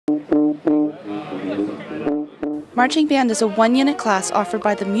Marching band is a one-unit class offered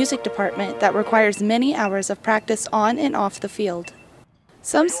by the music department that requires many hours of practice on and off the field.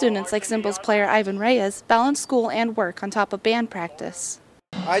 Some students, like cymbals player Ivan Reyes, balance school and work on top of band practice.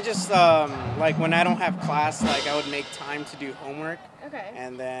 I just, like when I don't have class, like I would make time to do homework. Okay.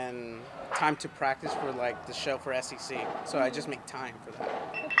 And then time to practice for like the show for SEC. So I just make time for that.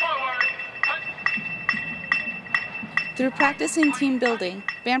 Through practice and team building,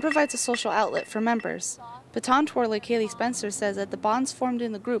 band provides a social outlet for members. Baton twirler Kaylee Spencer says that the bonds formed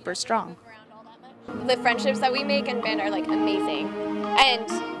in the group are strong. The friendships that we make in band are like amazing.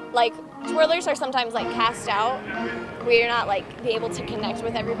 And like twirlers are sometimes like cast out. We're not like able to connect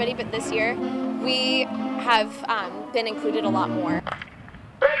with everybody, but this year we have been included a lot more.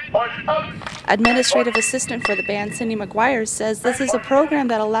 Administrative assistant for the band, Cindy McGuire, says this is a program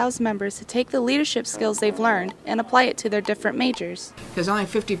that allows members to take the leadership skills they've learned and apply it to their different majors. Because only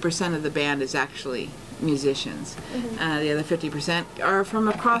 50% of the band is actually musicians. The other 50% are from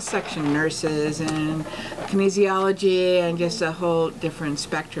a cross-section, nurses and kinesiology and just a whole different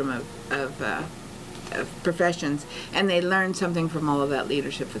spectrum of professions. And they learn something from all of that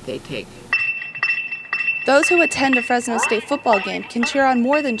leadership that they take. Those who attend a Fresno State football game can cheer on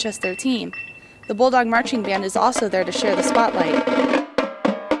more than just their team. The Bulldog Marching Band is also there to share the spotlight.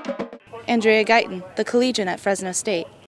 Andrea Guyton, the collegian at Fresno State.